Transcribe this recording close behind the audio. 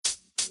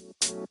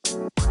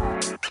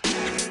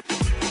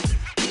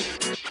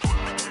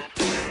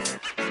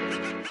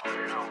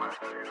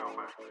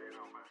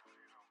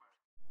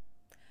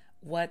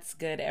What's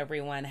good,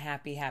 everyone?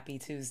 Happy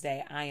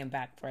Tuesday. I am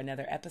back for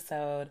another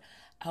episode.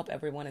 I hope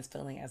everyone is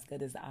feeling as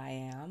good as I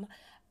am.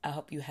 I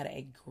hope you had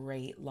a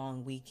great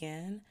long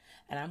weekend,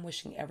 and I'm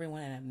wishing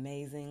everyone an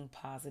amazing,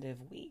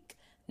 positive week.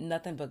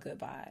 Nothing but good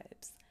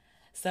vibes.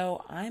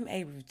 So I'm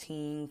a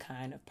routine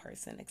kind of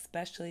person,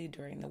 especially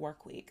during the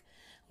work week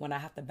when I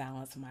have to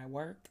balance my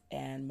work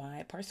and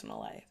my personal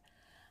life.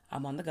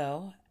 I'm on the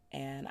go,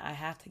 and I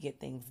have to get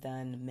things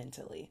done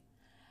mentally.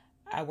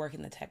 I work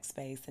in the tech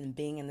space, and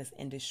being in this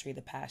industry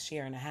the past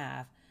year and a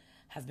half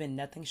has been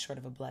nothing short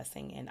of a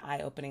blessing and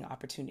eye-opening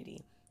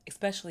opportunity,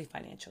 especially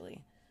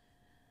financially.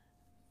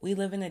 We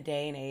live in a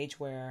day and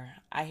age where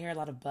I hear a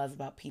lot of buzz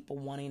about people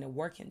wanting to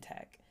work in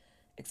tech,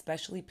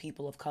 especially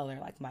people of color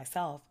like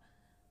myself.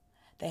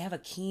 They have a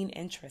keen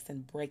interest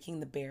in breaking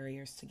the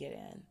barriers to get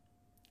in.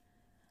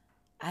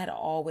 I had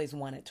always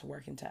wanted to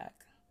work in tech,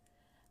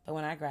 but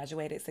when I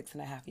graduated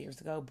 6.5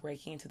 years ago,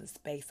 breaking into the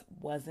space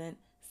wasn't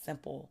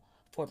simple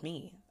for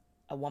me,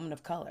 a woman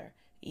of color.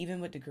 Even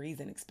with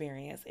degrees and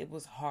experience, it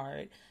was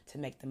hard to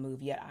make the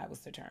move, yet I was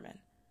determined.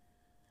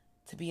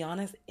 To be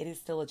honest, it is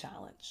still a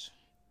challenge.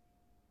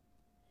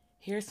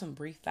 Here's some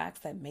brief facts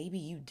that maybe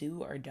you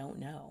do or don't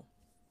know.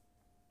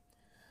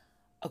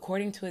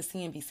 According to a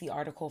CNBC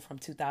article from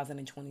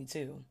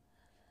 2022,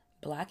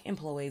 Black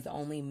employees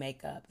only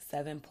make up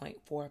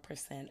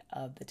 7.4%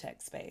 of the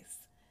tech space.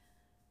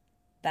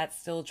 That's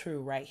still true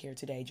right here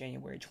today,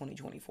 January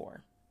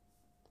 2024.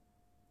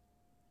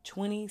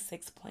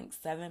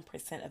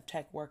 26.7% of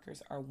tech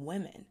workers are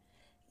women,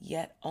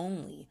 yet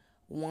only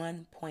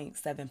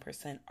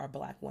 1.7% are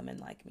Black women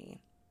like me.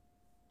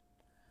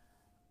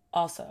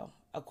 Also,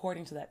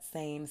 according to that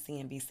same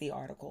CNBC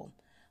article,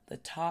 the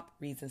top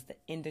reasons the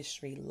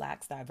industry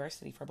lacks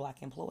diversity for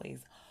Black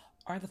employees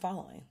are the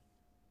following.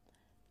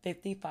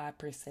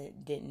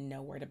 55% didn't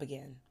know where to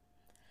begin.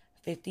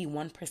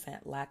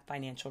 51% lack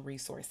financial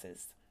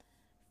resources.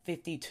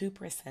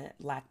 52%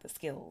 lack the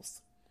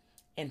skills.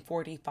 And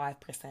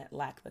 45%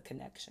 lack the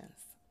connections.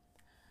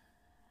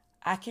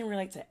 I can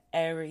relate to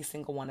every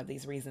single one of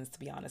these reasons, to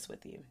be honest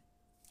with you.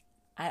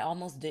 I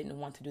almost didn't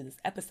want to do this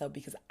episode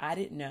because I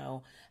didn't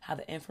know how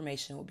the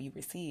information would be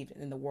received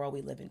in the world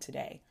we live in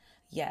today.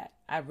 Yet,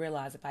 I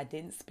realized if I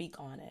didn't speak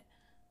on it,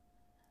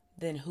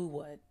 then who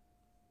would?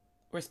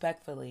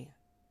 Respectfully,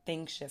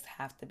 things just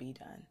have to be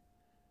done.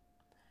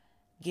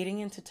 Getting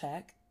into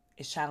tech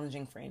is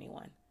challenging for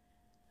anyone,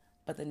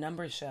 but the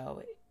numbers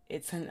show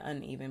it's an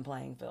uneven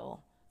playing field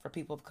for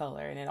people of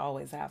color, and it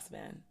always has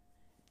been.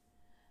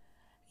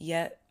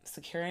 Yet,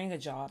 securing a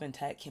job in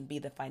tech can be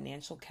the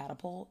financial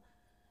catapult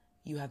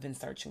you have been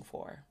searching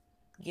for.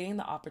 Getting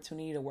the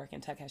opportunity to work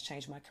in tech has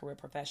changed my career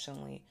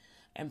professionally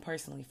and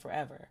personally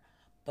forever,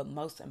 but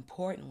most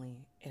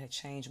importantly, it has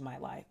changed my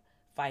life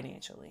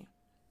financially.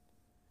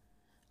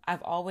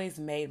 I've always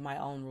made my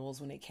own rules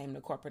when it came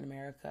to corporate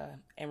America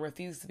and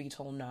refused to be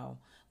told no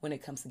when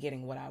it comes to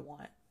getting what I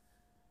want.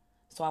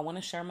 So I want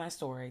to share my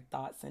story,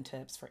 thoughts, and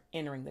tips for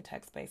entering the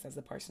tech space as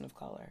a person of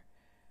color.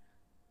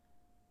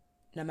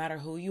 No matter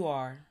who you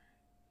are,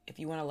 if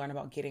you want to learn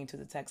about getting to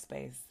the tech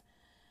space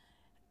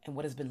and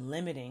what has been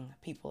limiting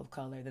people of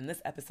color, then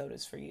this episode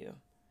is for you.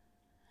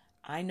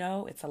 I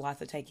know it's a lot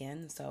to take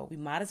in, so we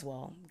might as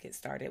well get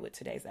started with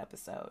today's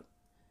episode.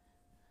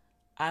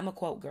 I'm a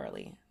quote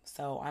girly,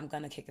 so I'm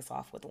going to kick us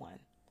off with one.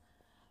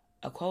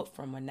 A quote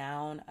from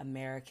renowned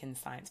American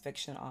science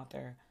fiction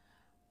author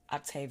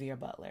Octavia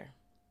Butler.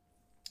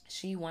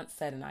 She once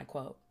said, and I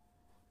quote,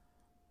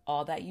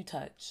 "All that you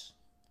touch,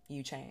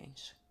 you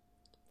change.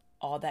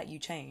 All that you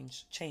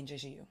change,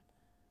 changes you.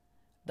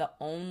 The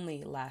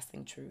only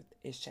lasting truth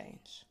is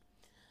change."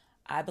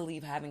 I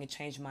believe having a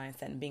changed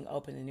mindset and being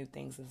open to new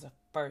things is the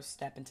first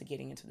step into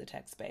getting into the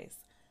tech space.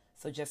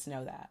 So just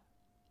know that.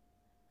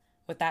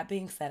 With that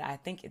being said, I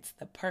think it's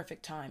the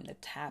perfect time to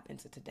tap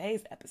into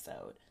today's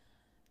episode,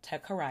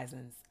 Tech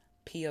Horizons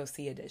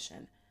POC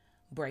edition,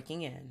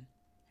 breaking in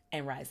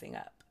and rising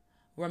up.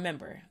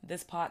 Remember,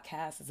 this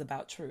podcast is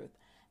about truth,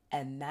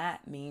 and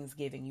that means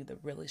giving you the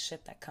realest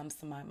shit that comes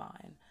to my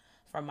mind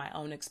from my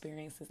own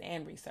experiences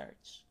and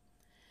research.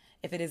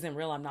 If it isn't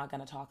real, I'm not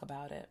going to talk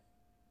about it.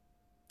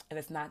 If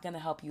it's not going to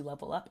help you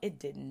level up, it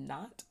did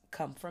not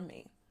come from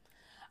me.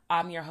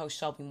 I'm your host,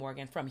 Shelby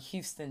Morgan, from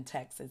Houston,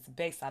 Texas,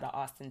 based out of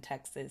Austin,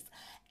 Texas,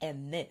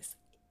 and this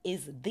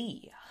is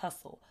the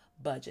Hustle,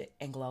 Budget,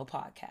 and Glow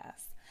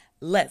podcast.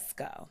 Let's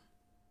go.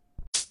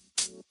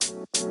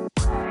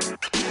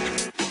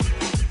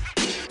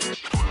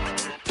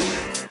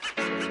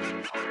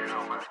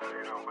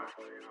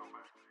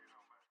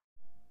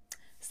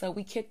 So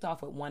we kicked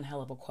off with one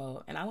hell of a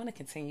quote, and I want to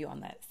continue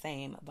on that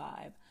same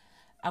vibe.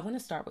 I want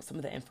to start with some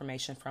of the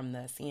information from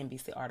the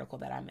CNBC article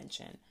that I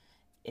mentioned.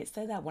 It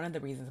said that one of the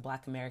reasons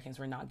Black Americans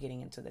were not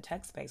getting into the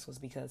tech space was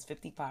because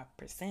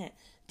 55%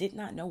 did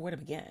not know where to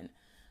begin.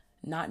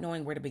 Not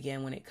knowing where to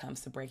begin when it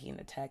comes to breaking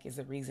into tech is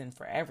a reason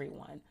for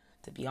everyone,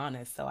 to be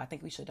honest, so I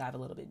think we should dive a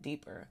little bit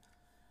deeper.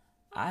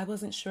 I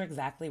wasn't sure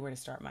exactly where to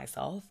start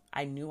myself.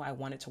 I knew I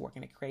wanted to work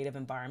in a creative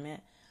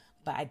environment,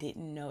 but I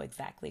didn't know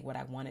exactly what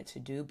I wanted to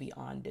do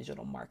beyond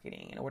digital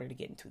marketing in order to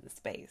get into the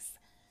space.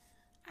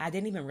 I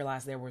didn't even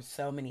realize there were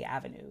so many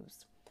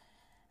avenues.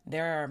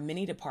 There are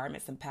many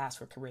departments and paths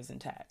for careers in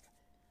tech.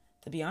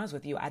 To be honest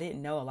with you, I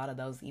didn't know a lot of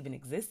those even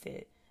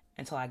existed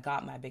until I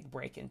got my big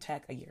break in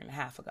tech a year and a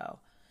half ago.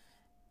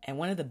 And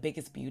one of the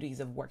biggest beauties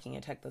of working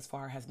in tech thus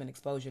far has been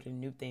exposure to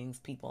new things,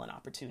 people, and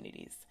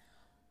opportunities.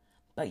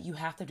 But you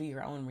have to do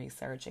your own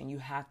research and you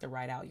have to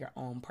write out your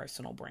own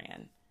personal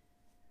brand.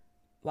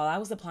 While I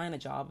was applying to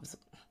jobs,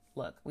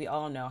 look, we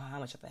all know how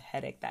much of a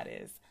headache that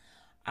is.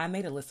 I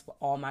made a list of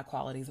all my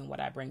qualities and what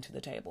I bring to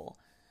the table.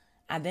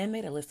 I then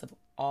made a list of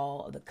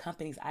all of the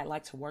companies I'd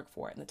like to work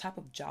for and the type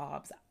of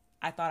jobs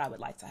I thought I would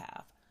like to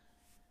have.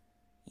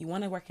 You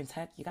want to work in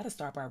tech, you got to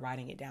start by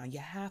writing it down. You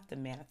have to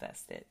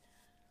manifest it.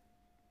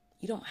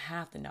 You don't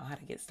have to know how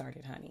to get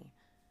started, honey.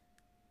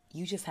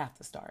 You just have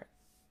to start.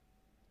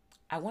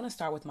 I want to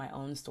start with my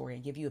own story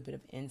and give you a bit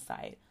of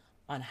insight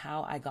on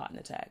how I got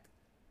into tech.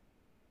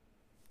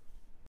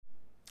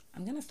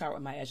 I'm going to start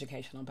with my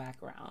educational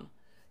background.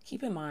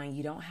 Keep in mind,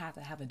 you don't have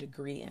to have a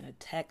degree in a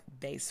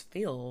tech-based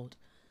field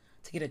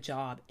to get a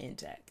job in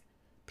tech.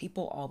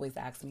 People always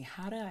ask me,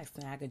 how did I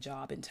snag a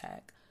job in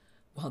tech?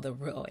 Well, the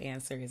real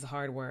answer is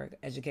hard work,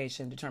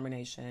 education,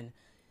 determination,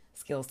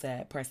 skill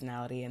set,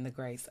 personality, and the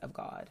grace of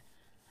God.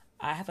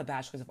 I have a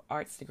Bachelor's of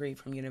Arts degree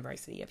from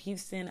University of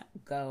Houston,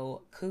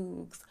 go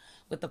Cougs,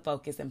 with a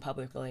focus in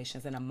public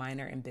relations and a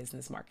minor in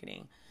business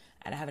marketing.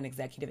 And I have an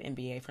executive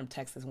MBA from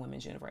Texas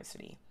Women's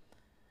University.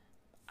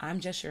 I'm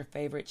just your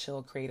favorite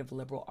chill, creative,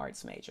 liberal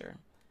arts major.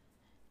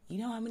 You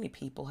know how many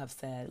people have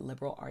said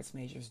liberal arts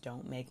majors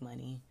don't make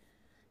money?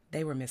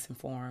 They were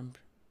misinformed.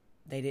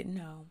 They didn't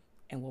know,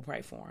 and we'll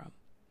pray for them.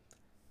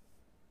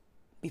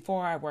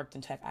 Before I worked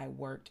in tech, I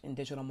worked in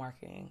digital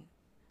marketing,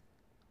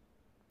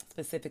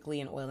 specifically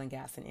in oil and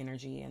gas and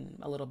energy and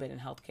a little bit in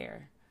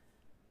healthcare.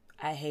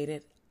 I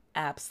hated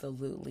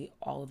absolutely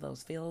all of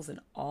those fields and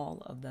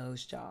all of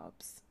those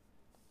jobs.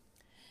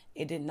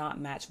 It did not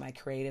match my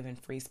creative and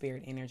free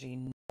spirit energy,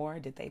 nor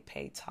did they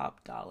pay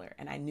top dollar.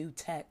 And I knew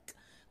tech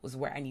was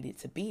where I needed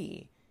to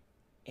be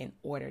in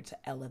order to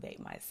elevate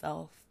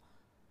myself,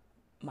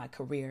 my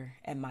career,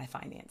 and my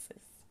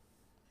finances.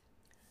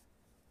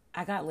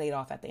 I got laid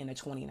off at the end of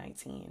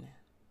 2019.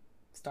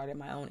 Started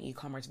my own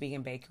e-commerce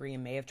vegan bakery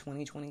in May of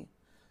 2020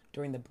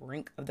 during the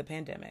brink of the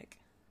pandemic.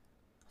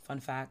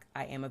 Fun fact,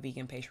 I am a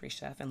vegan pastry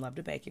chef and love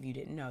to bake if you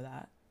didn't know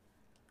that.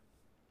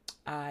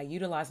 I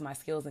utilized my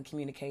skills in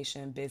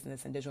communication,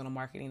 business, and digital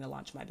marketing to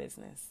launch my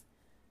business.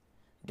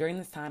 During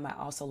this time, I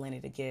also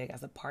landed a gig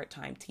as a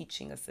part-time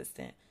teaching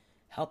assistant,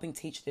 helping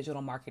teach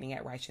digital marketing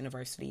at Rice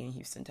University in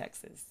Houston,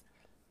 Texas.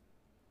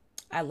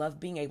 I love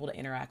being able to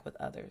interact with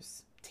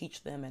others,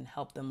 teach them, and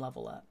help them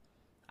level up.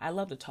 I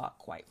love to talk,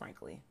 quite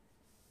frankly.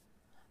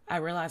 I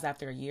realized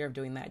after a year of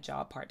doing that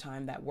job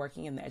part-time that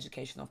working in the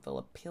educational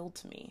field appealed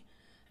to me,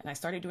 and I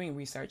started doing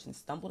research and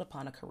stumbled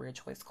upon a career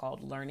choice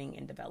called learning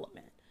and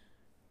development.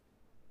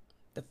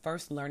 The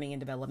first learning and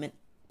development,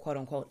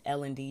 quote-unquote,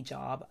 L&D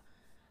job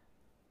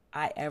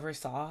I ever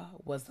saw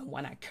was the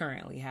one I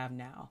currently have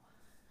now.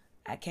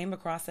 I came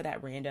across it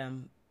at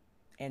random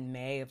in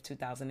May of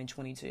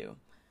 2022.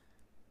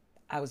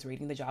 I was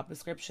reading the job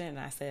description and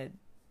I said,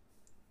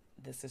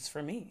 this is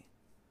for me.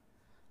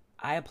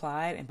 I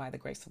applied, and by the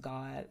grace of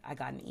God, I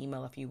got an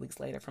email a few weeks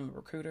later from a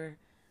recruiter.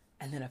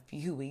 And then a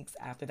few weeks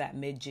after that,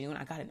 mid-June,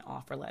 I got an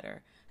offer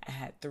letter. I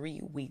had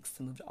 3 weeks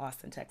to move to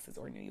Austin, Texas,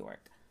 or New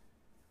York.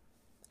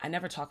 I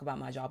never talk about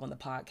my job on the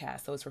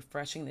podcast, so it's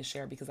refreshing to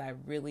share because I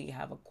really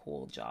have a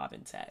cool job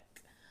in tech.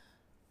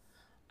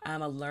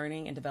 I'm a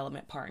learning and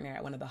development partner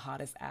at one of the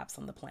hottest apps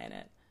on the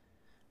planet,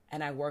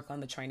 and I work on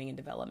the training and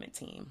development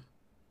team.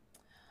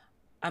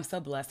 I'm so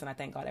blessed, and I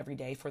thank God every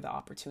day for the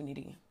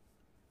opportunity.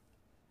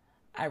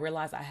 I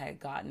realized I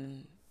had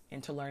gotten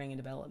into learning and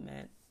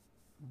development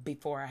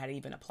before I had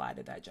even applied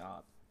to that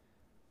job.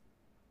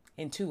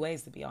 In 2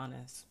 ways, to be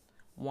honest.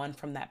 One,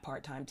 from that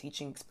part-time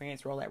teaching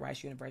experience role at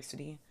Rice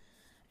University,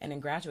 and in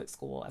graduate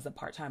school as a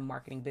part-time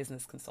marketing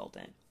business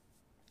consultant.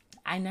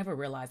 I never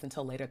realized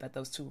until later that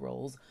those 2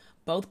 roles,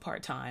 both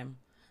part-time,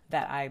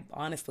 that I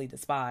honestly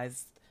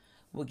despised,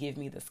 would give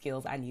me the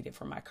skills I needed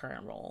for my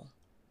current role.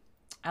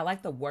 I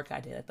like the work I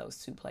did at those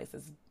 2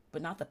 places,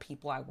 but not the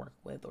people I work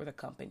with or the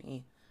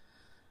company.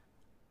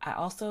 I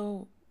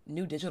also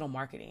knew digital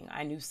marketing.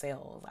 I knew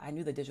sales. I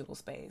knew the digital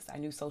space. I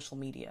knew social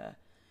media.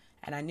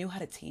 And I knew how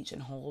to teach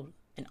and hold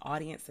an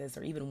audience's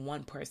or even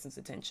one person's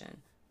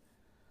attention.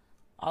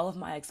 All of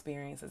my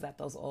experiences at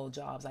those old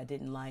jobs I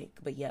didn't like,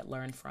 but yet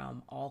learned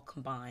from, all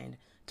combined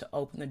to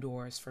open the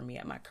doors for me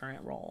at my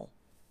current role.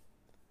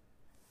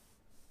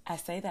 I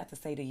say that to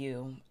say to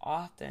you,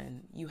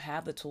 often you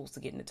have the tools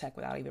to get into tech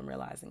without even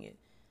realizing it,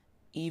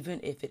 even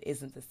if it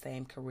isn't the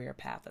same career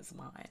path as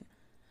mine.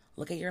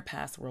 Look at your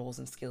past roles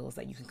and skills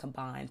that you can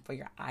combine for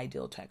your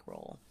ideal tech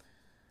role.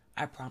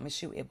 I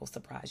promise you it will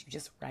surprise you.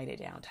 Just write it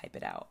down, type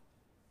it out.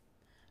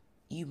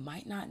 You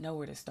might not know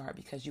where to start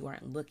because you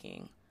aren't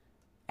looking.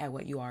 at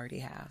what you already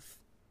have.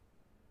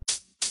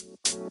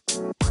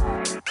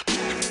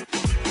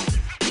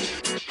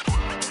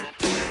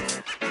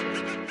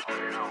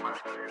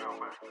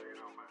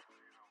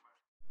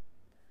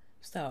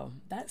 So,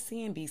 that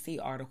CNBC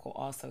article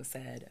also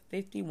said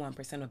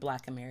 51% of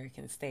Black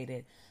Americans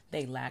stated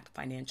they lacked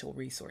financial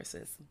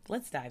resources.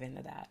 Let's dive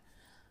into that.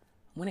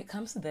 When it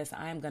comes to this,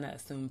 I am going to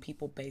assume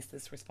people base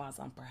this response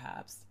on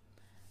perhaps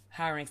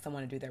hiring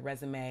someone to do their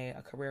resume,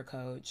 a career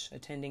coach,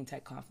 attending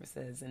tech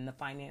conferences, and the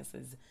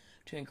finances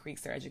to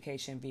increase their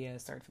education via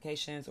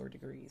certifications or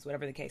degrees,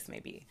 whatever the case may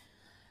be.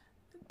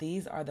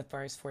 These are the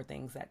first four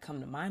things that come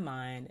to my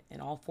mind,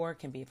 and all four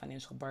can be a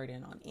financial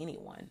burden on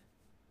anyone.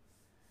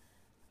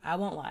 I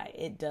won't lie,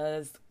 it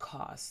does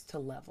cost to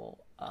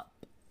level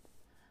up,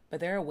 but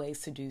there are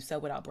ways to do so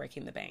without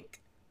breaking the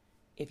bank.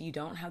 If you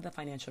don't have the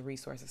financial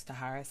resources to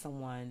hire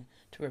someone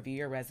to review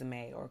your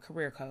resume or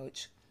career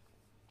coach,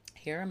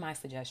 here are my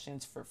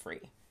suggestions for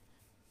free.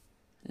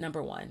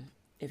 Number one,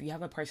 if you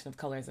have a person of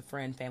color as a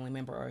friend, family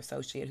member, or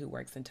associate who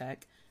works in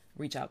tech,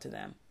 reach out to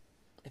them.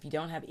 If you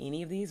don't have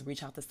any of these,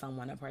 reach out to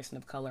someone, a person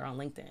of color on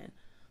LinkedIn,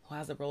 who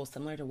has a role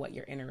similar to what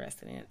you're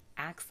interested in.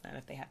 Ask them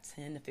if they have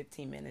 10 to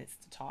 15 minutes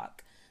to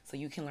talk so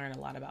you can learn a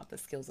lot about the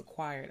skills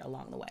acquired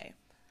along the way.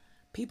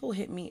 People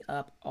hit me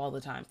up all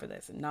the time for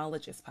this.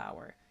 Knowledge is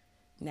power.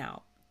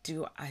 Now,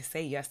 do I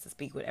say yes to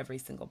speak with every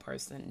single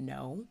person?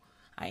 No.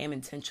 I am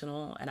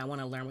intentional and I want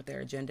to learn what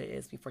their agenda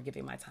is before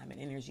giving my time and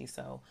energy.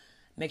 So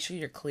make sure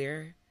you're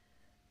clear,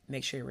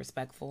 make sure you're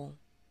respectful,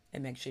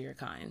 and make sure you're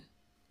kind.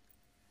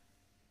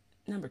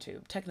 Number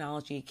two,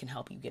 technology can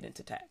help you get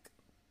into tech.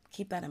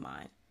 Keep that in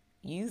mind.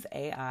 Use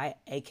AI,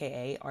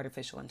 aka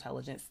artificial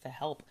intelligence, to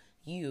help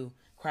you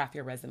craft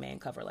your resume and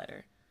cover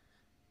letter.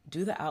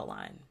 Do the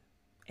outline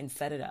and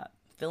set it up.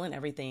 Fill in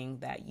everything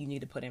that you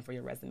need to put in for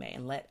your resume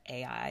and let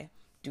AI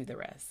do the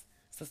rest.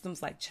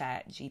 Systems like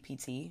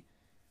ChatGPT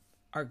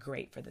are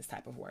great for this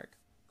type of work.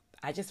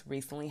 I just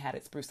recently had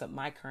it spruce up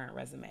my current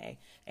resume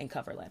and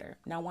cover letter.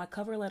 Now, while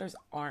cover letters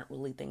aren't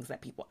really things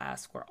that people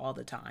ask for all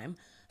the time,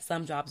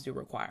 some jobs do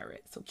require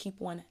it, so keep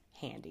one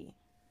handy.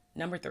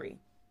 Number three,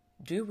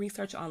 do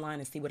research online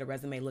and see what a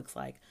resume looks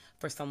like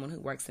for someone who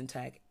works in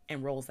tech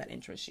and roles that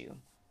interest you.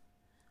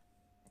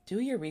 Do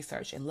your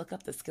research and look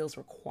up the skills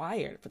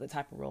required for the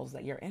type of roles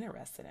that you're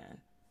interested in.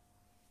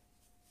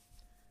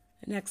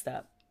 Next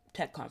up,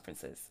 tech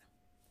conferences.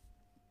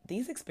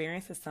 These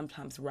experiences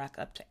sometimes rack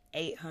up to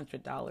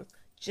 $800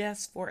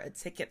 just for a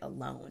ticket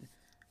alone.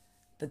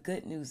 The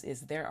good news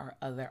is there are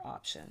other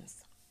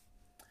options.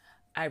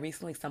 I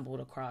recently stumbled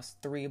across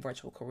 3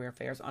 virtual career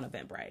fairs on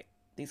Eventbrite.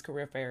 These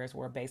career fairs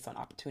were based on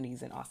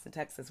opportunities in Austin,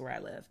 Texas, where I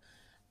live.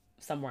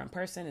 Some were in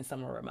person and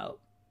some were remote.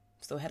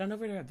 So head on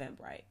over to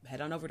Eventbrite,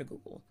 head on over to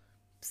Google,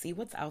 see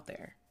what's out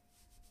there.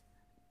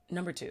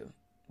 Number 2,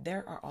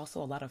 there are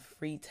also a lot of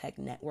free tech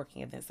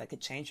networking events that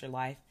could change your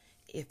life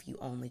if you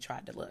only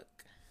tried to look.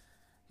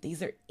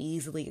 These are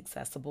easily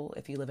accessible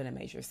if you live in a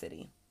major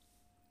city.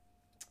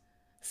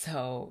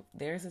 So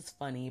there's this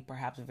funny,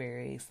 perhaps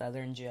very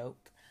Southern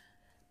joke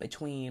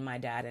between my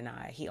dad and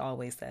I. He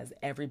always says,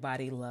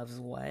 everybody loves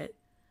what?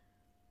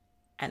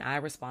 And I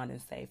respond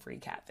and say, free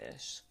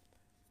catfish.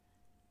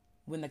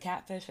 When the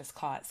catfish is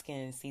caught,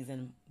 skinned,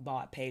 seasoned,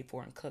 bought, paid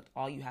for, and cooked,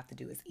 all you have to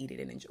do is eat it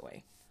and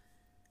enjoy.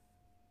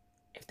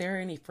 If there are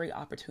any free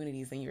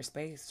opportunities in your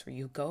space for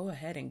you, go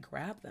ahead and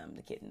grab them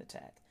to get into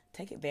tech.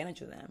 Take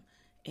advantage of them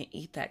and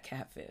eat that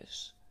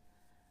catfish.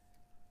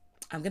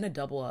 I'm going to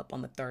double up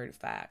on the third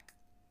fact,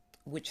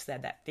 which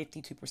said that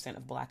 52%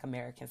 of Black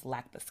Americans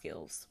lack the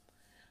skills.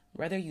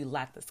 Whether you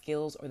lack the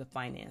skills or the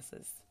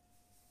finances,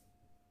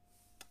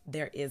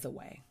 there is a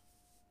way.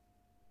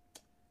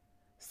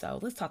 So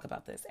let's talk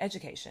about this.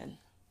 Education.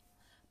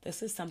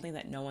 This is something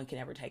that no one can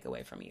ever take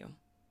away from you.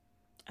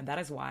 And that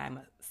is why I'm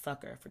a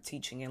sucker for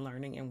teaching and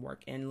learning and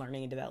work in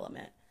learning and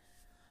development.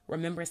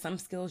 Remember, some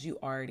skills you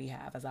already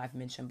have, as I've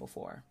mentioned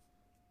before.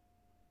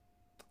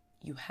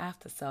 You have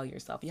to sell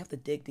yourself. You have to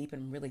dig deep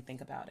and really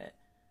think about it.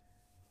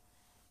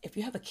 If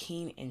you have a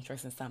keen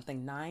interest in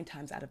something, 9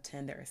 times out of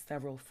 10, there are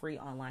several free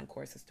online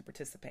courses to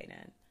participate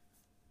in.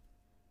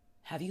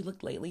 Have you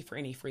looked lately for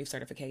any free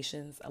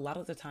certifications? A lot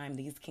of the time,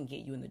 these can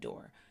get you in the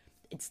door.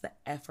 It's the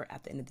effort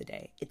at the end of the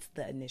day. It's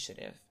the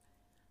initiative.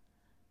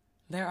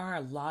 There are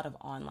a lot of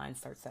online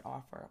certs that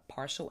offer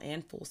partial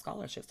and full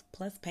scholarships,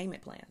 plus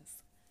payment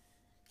plans.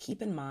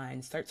 Keep in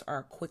mind, certs are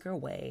a quicker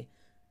way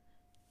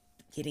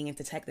getting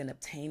into tech than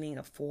obtaining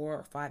a 4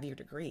 or 5 year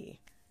degree.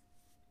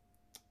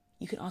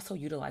 You can also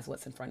utilize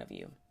what's in front of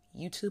you.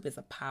 YouTube is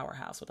a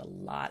powerhouse with a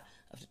lot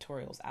of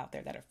tutorials out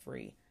there that are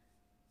free.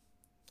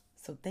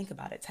 So think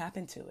about it, tap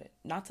into it.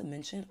 Not to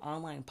mention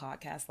online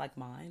podcasts like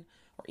mine,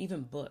 or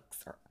even books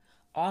or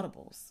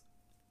audibles,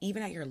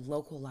 even at your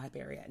local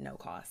library at no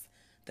cost.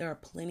 There are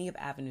plenty of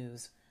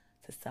avenues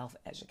to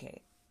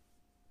self-educate.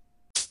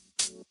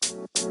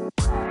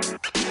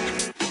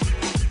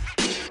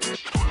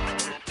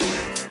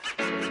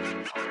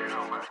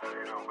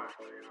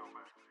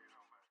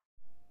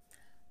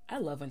 I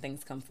love when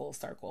things come full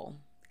circle.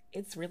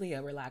 It's really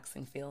a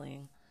relaxing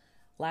feeling.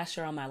 Last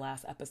year on my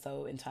last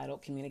episode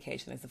entitled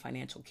Communication is the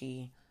Financial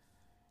Key,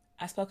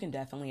 I spoke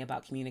indefinitely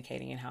about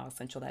communicating and how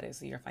essential that is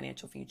to your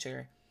financial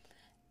future.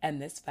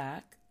 And this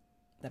fact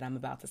that I'm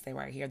about to say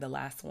right here, the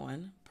last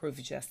one,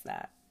 proves just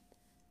that.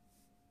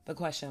 The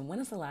question, when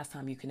is the last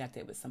time you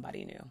connected with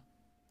somebody new?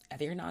 If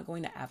you're not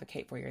going to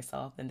advocate for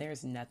yourself, then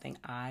there's nothing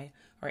I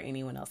or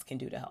anyone else can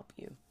do to help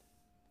you.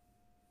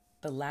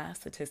 The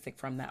last statistic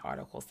from that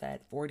article said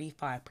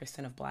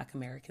 45% of Black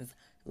Americans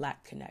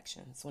lack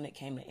connections when it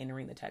came to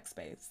entering the tech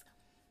space.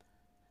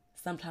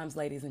 Sometimes,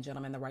 ladies and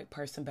gentlemen, the right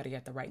person, better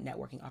yet, the right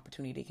networking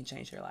opportunity can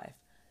change your life.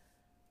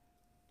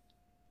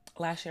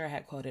 Last year, I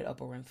had quoted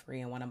Oprah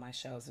Winfrey in one of my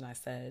shows, and I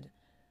said,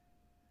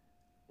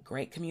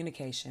 "Great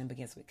communication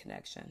begins with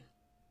connection."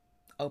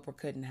 Oprah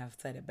couldn't have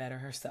said it better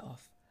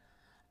herself.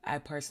 I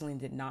personally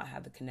did not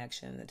have the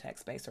connection in the tech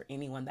space or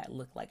anyone that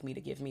looked like me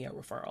to give me a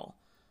referral.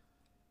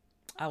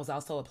 I was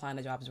also applying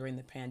to jobs during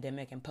the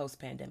pandemic and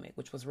post-pandemic,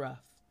 which was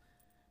rough.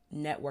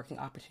 Networking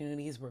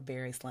opportunities were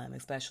very slim,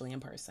 especially in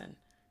person.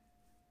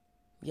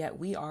 Yet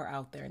we are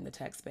out there in the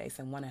tech space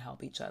and want to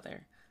help each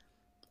other.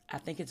 I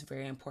think it's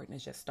very important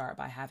to just start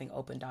by having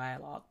open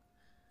dialogue.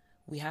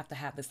 We have to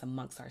have this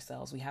amongst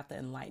ourselves. We have to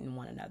enlighten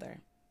one another.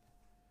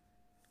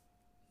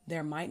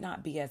 There might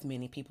not be as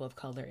many people of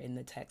color in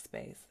the tech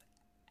space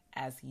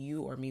as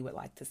you or me would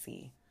like to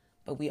see,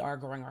 but we are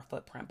growing our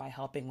footprint by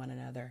helping one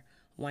another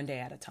one day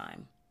at a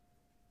time.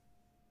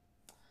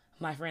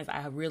 My friends,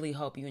 I really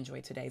hope you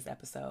enjoyed today's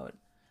episode.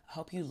 I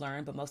hope you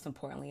learn, but most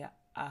importantly,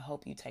 I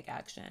hope you take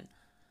action.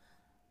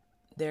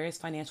 There is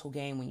financial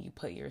gain when you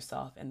put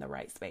yourself in the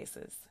right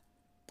spaces,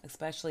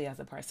 especially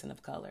as a person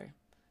of color.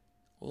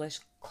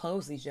 Let's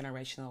close these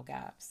generational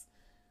gaps.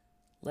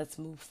 Let's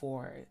move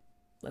forward.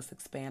 Let's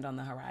expand on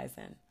the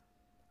horizon.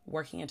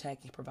 Working in tech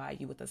can provide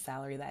you with a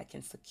salary that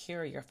can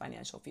secure your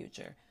financial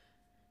future.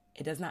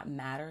 It does not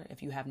matter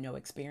if you have no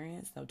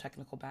experience, no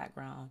technical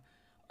background,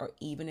 or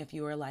even if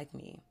you are like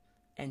me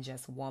and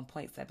just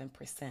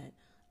 1.7%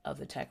 of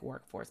the tech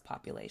workforce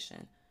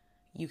population.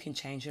 You can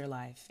change your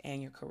life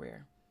and your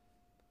career.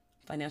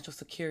 Financial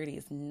security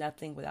is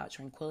nothing without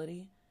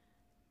tranquility,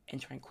 and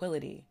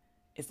tranquility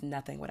is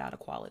nothing without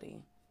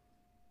equality.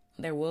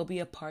 There will be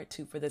a part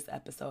 2 for this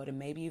episode and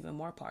maybe even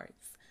more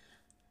parts.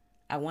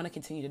 I want to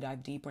continue to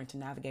dive deeper into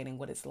navigating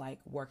what it's like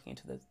working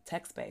into the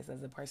tech space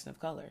as a person of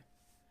color.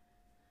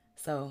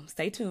 So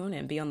stay tuned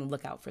and be on the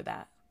lookout for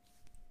that.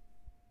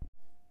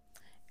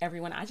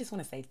 Everyone, I just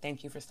want to say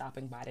thank you for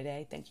stopping by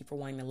today. Thank you for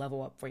wanting to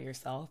level up for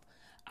yourself.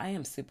 I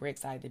am super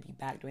excited to be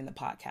back doing the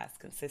podcast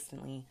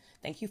consistently.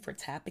 Thank you for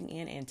tapping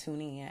in and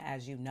tuning in.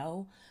 As you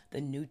know,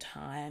 the new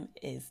time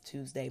is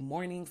Tuesday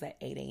mornings at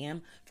 8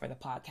 a.m. for the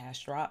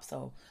podcast drop.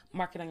 So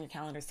mark it on your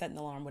calendar, set an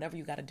alarm, whatever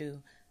you got to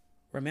do.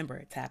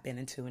 Remember, tap in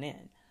and tune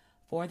in.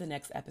 For the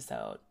next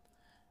episode,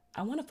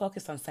 I want to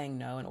focus on saying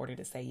no in order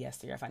to say yes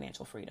to your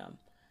financial freedom.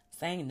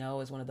 Saying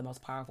no is one of the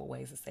most powerful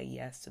ways to say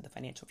yes to the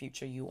financial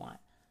future you want.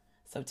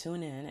 So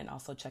tune in and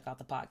also check out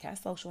the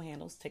podcast social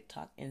handles,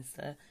 TikTok,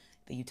 Insta.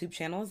 The YouTube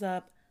channel is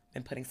up.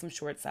 Been putting some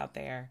shorts out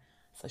there.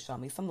 So show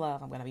me some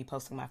love. I'm going to be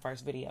posting my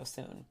first video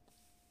soon.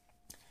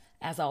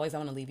 As always, I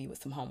want to leave you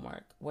with some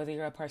homework. Whether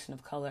you're a person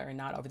of color or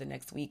not, over the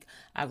next week,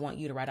 I want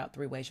you to write out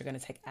 3 ways you're going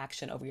to take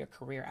action over your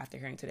career after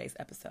hearing today's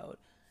episode.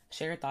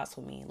 Share your thoughts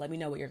with me. Let me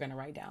know what you're going to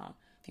write down.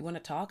 If you want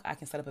to talk, I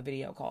can set up a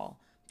video call.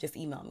 Just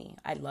email me.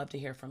 I'd love to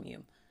hear from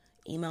you.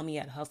 Email me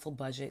at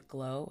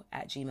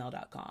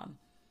hustlebudgetglow@gmail.com.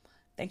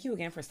 Thank you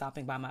again for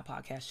stopping by my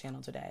podcast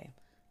channel today.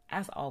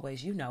 As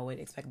always, you know it.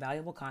 Expect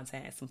valuable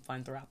content and some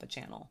fun throughout the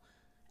channel.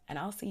 And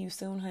I'll see you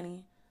soon,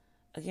 honey.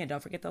 Again,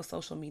 don't forget those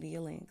social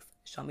media links.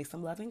 Show me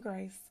some love and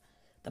grace.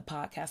 The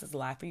podcast is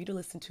live for you to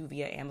listen to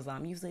via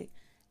Amazon Music,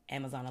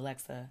 Amazon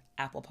Alexa,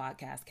 Apple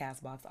Podcasts,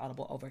 CastBox,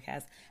 Audible,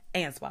 Overcast,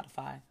 and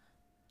Spotify.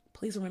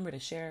 Please remember to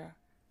share,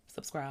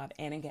 subscribe,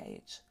 and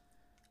engage.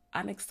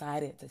 I'm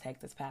excited to take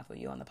this path with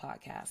you on the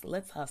podcast.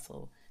 Let's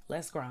hustle.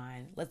 Let's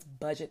grind. Let's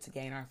budget to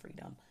gain our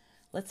freedom.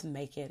 Let's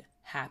make it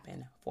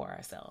happen for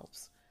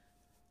ourselves.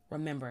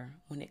 Remember,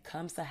 when it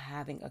comes to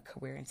having a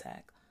career in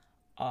tech,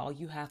 all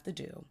you have to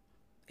do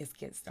is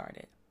get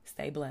started.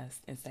 Stay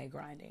blessed and stay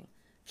grinding.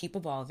 Keep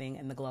evolving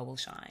and the glow will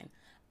shine.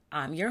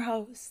 I'm your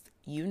host,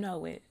 you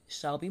know it,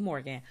 Shelby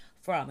Morgan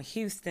from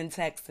Houston,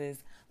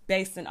 Texas,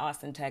 based in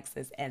Austin,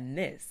 Texas, and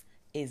this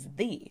is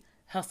the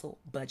Hustle,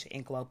 Budget,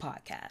 and Glow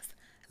podcast.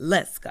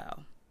 Let's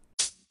go.